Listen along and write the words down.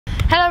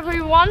Hello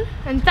everyone,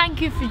 and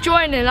thank you for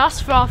joining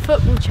us for our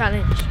football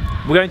challenge.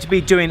 We're going to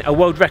be doing a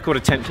world record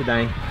attempt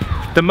today.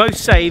 The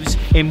most saves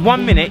in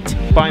 1 minute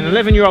by an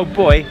 11-year-old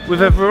boy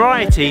with a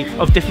variety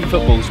of different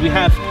footballs. We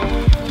have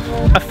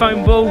a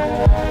foam ball,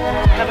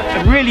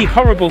 a really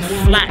horrible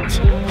flat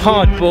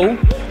hard ball,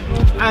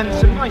 and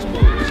some nice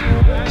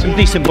balls, some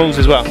decent balls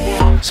as well.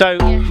 So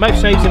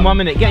most saves in 1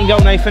 minute. Get in goal,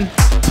 Nathan.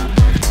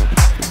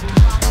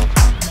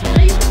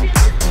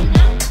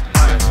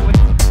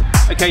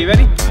 Okay, you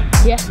ready?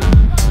 Yeah.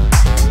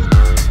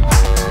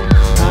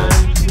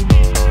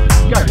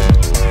 Go.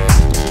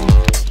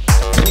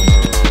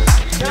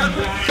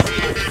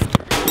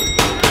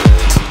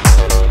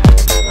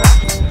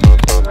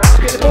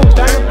 Get the balls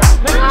down.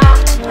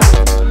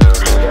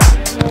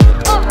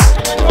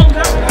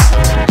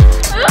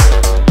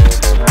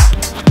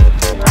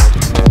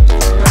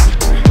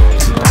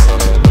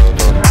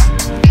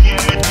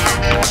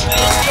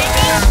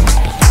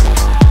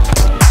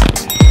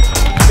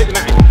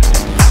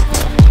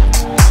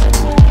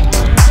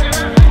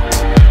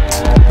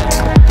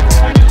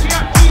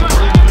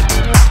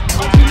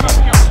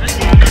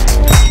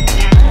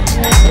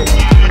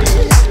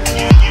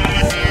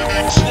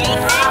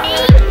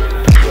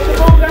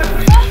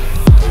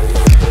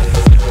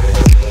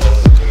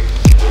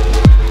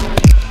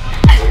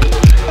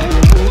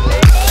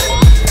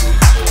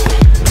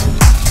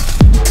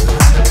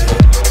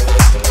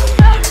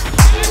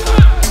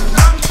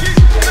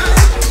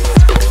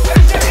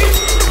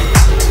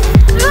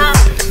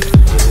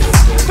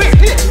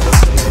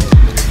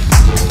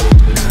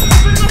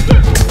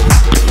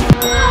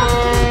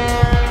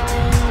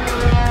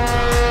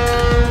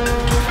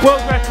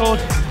 World record.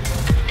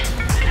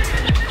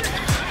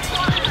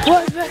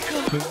 World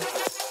record.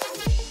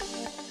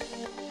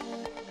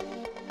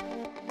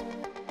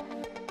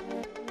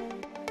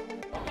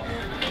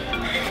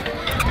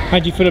 How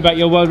do you feel about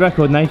your world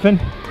record, Nathan?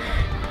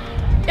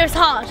 It was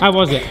hard. How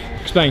was it?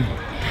 Explain.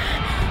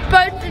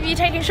 Both of you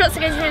taking shots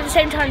against me at the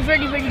same time is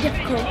really, really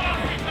difficult.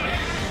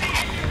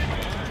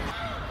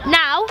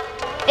 Now,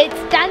 it's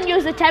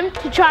Daniel's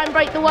attempt to try and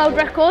break the world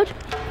record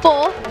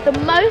for the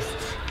most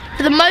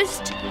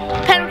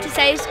penalty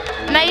saves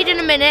made in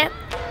a minute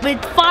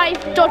with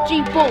 5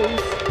 dodgy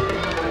balls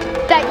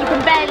that you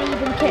can barely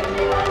even kick.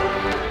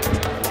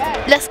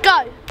 Let's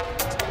go.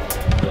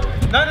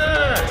 No.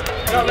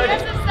 Not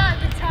ready. Let's start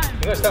the time.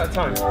 You gotta start the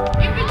time.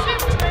 You can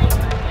shoot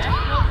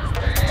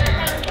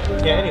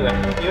me. Yeah, anyway.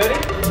 You ready?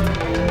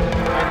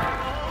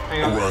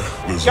 Hang on. Alright,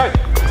 let's go.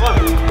 Come on.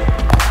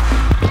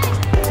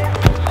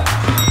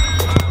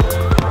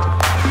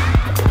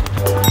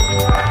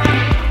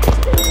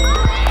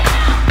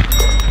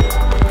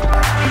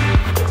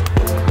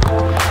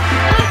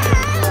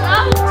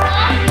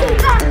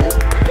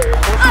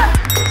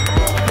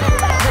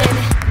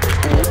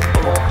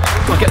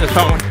 I'll get the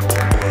phone.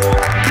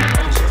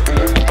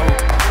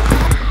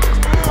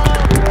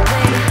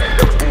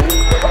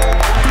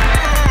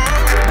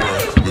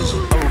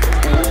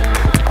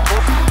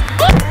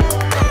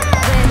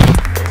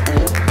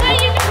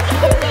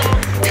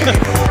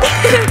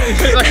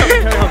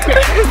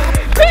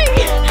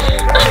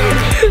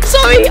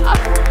 Sorry.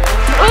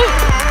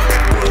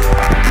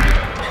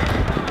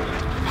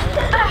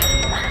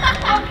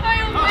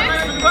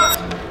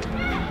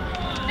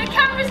 The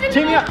camera's in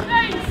Team me up.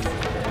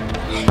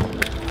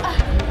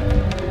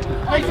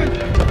 my face.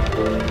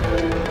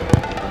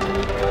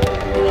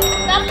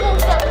 That's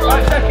also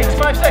 5 seconds,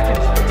 5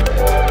 seconds.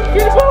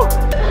 Get the ball.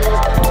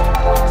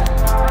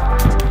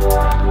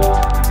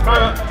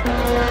 Time up.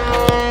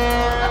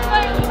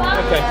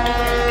 Okay.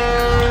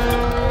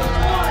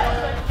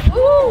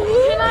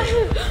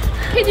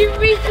 Can you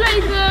replay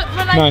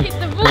when I kick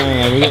the ball? No,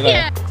 we got that.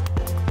 Yeah.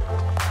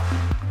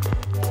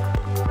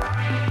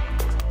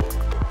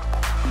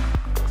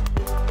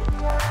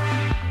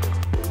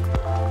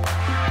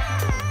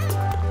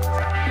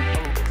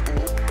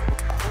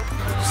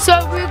 So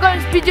we're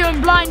going to be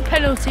doing blind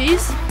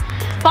penalties.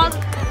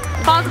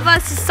 Father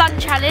versus son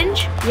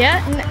challenge.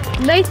 Yeah.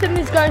 Nathan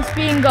is going to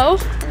be in goal,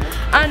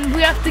 and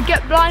we have to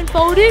get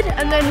blindfolded,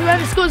 and then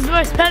whoever scores the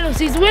most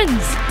penalties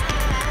wins.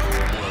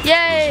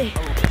 Yay!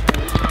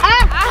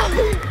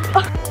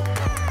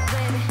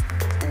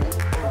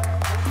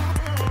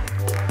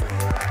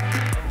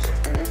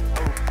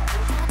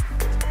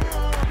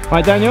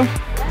 Right, Daniel.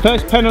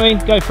 First penalty,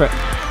 go for it.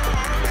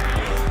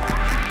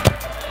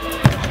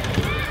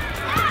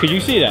 Could you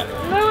see that?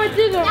 No, I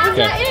didn't. Was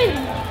that in?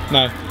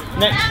 No.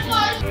 Next.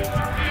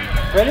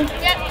 Ready?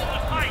 Yep.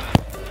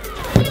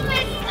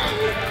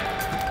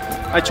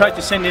 I tried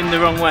to send in the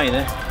wrong way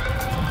there.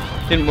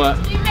 Didn't work.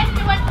 You missed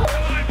the one.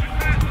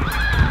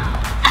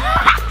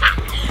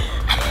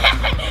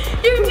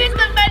 You missed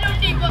the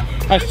penalty, but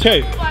That's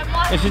 2.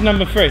 This is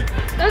number 3.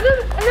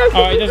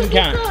 Alright, it doesn't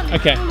count.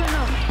 Okay.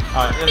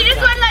 Alright. You just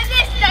went like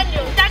this,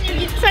 Daniel. Daniel,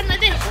 you just went like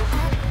this.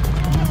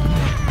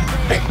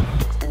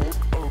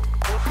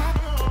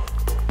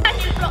 And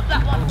you blocked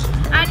that one.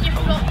 And you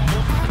blocked.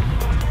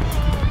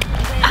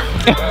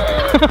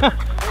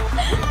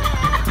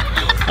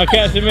 Okay,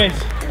 that's a miss.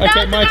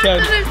 Okay, my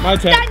turn. My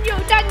turn. Daniel,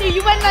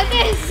 you went like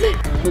this.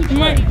 It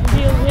might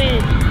feel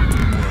weird.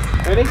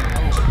 Ready?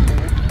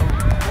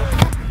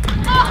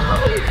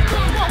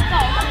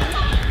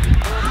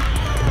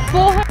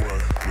 Oh,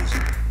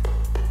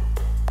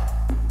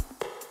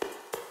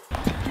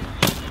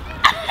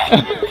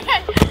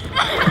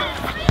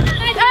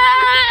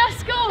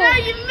 score! No,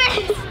 you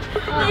missed!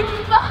 You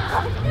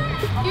fuck!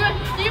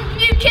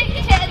 You kicked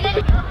it and then...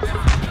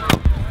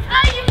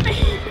 Oh, you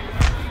missed!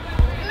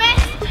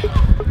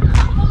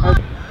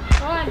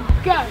 One,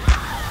 go!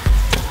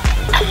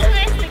 I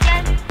missed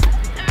again!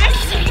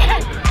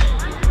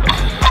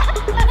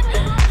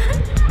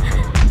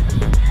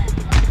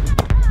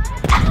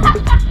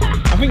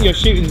 I think your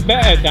shooting's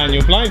better,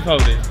 Daniel,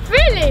 blindfolded.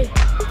 Really?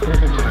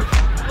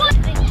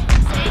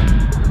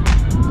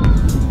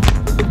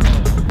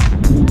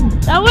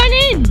 That went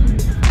in!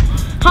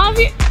 How have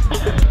you...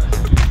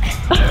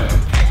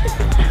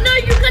 No,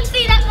 you can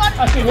see that one.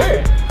 I can hear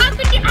it.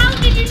 How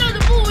did you know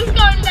the ball was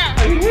going there?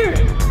 I can hear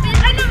it.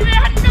 I know, but you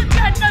had no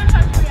touch for it.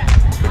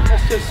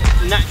 That's just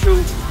natural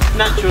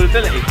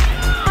ability.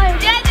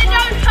 Yeah, there's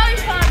no toe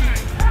touch.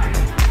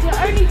 The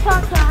only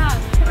touch I have.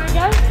 Can I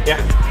go?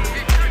 Yeah.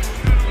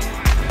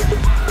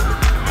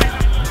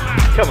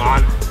 Come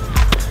on.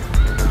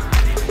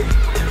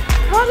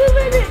 How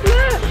did it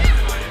look?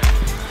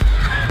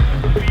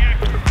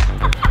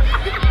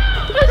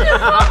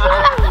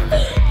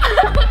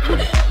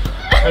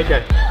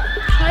 Okay.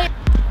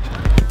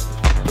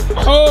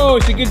 Oh,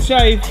 it's a good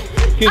save.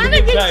 It's And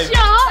a good save.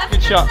 shot.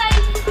 Good shot.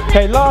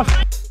 Okay, last.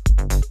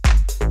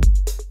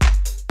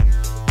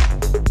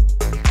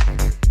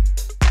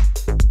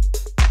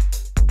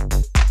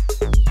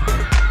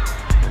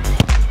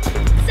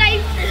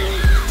 Save.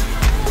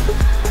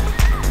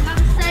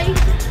 Another save.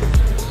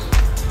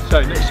 So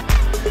next.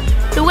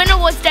 The winner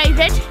was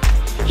David.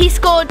 He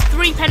scored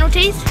 3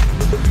 penalties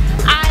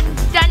and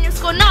Daniel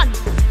scored none.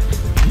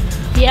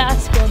 Yeah, I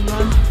scored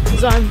none. You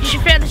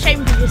should feel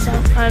ashamed of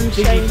yourself. I'm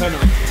ashamed.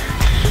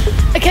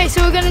 Okay,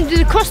 so we're going to do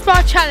the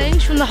crossbar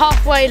challenge from the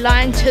halfway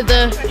line to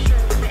the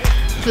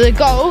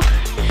goal.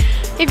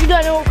 If you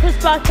don't know what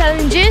crossbar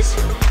challenge is,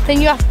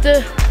 then you have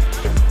to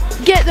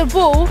get the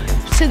ball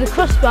to the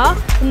crossbar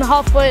from the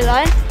halfway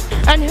line,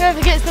 and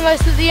whoever gets the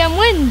most at the end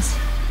wins.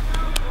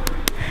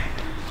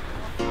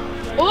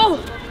 Oh!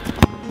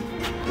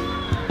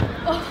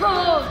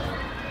 Oh!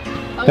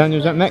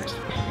 Daniel's up next.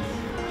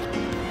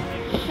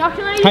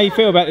 Calculate. How you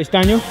feel about this,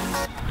 Daniel?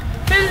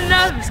 Feeling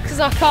nervous because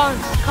I can't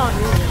do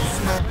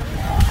this. No.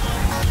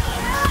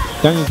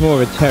 Daniel's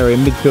more of a terrier,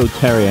 midfield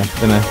terrier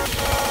than a...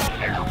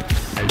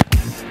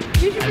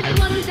 You should be the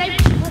one who's able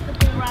to put the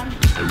ball around.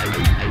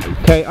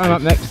 Okay, I'm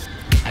up next.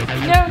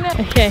 No.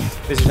 Okay.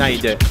 This is how you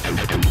do it.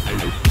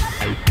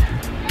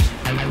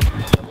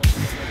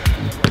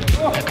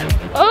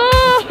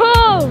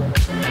 Oh!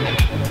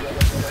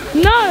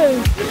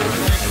 No!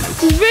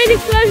 It's really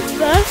close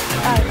though.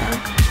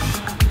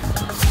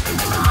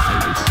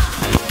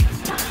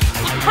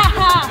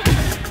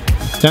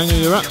 Daniel,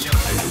 you're up.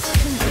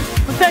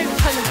 My favourite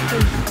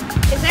penalty.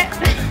 Is it?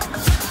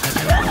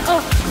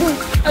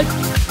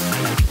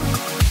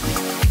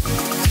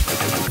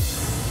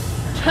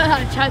 I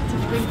tried to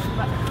bring it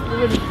back. It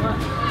really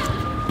worked.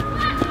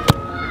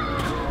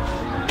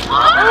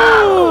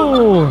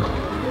 Oh!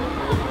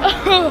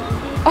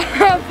 I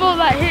thought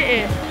that hit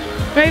it.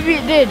 Maybe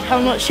it did,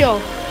 I'm not sure.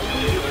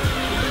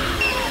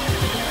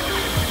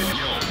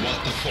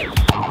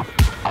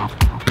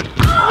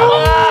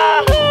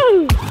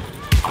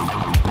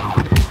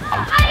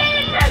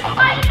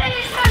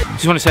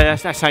 Just want to say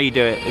that's how you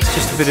do it. It's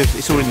just a bit of,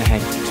 it's all in the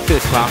head. It's a bit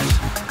of class,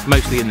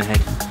 mostly in the head.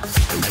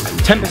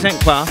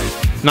 10% class,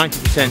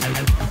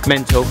 90%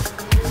 mental,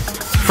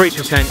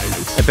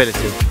 3%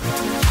 ability.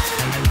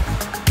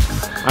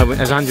 I went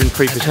as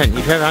 103%. If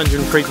you have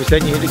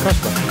 103%, you hit the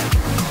crossbar.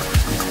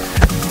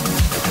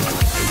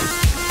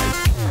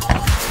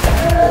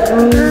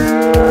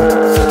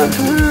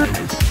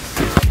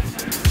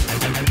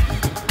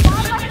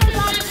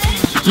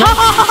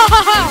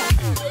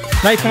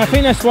 Nathan, I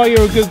think that's why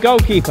you're a good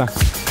goalkeeper.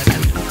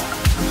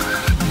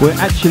 We're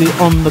actually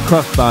on the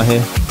crossbar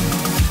here.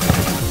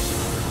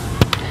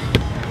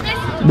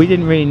 We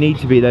didn't really need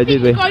to be though,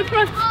 did we?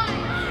 GoPro.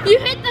 You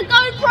hit the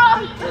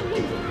GoPro!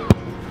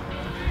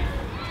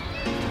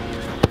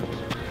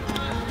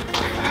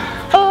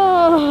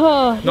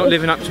 Oh! Not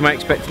living up to my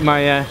expectation.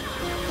 I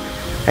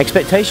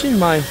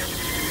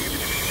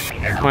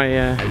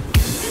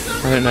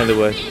don't know the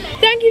word.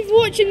 Thank you for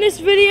watching this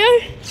video.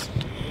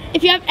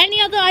 If you have any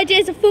other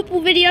ideas of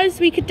football videos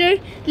we could do,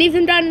 leave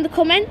them down in the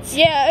comments.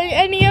 Yeah,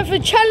 any other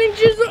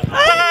challenges?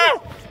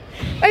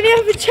 Any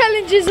other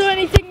challenges or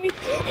anything? And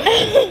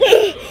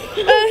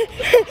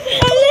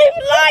leave a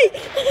like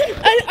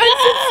and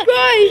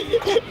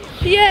subscribe.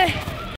 Yeah.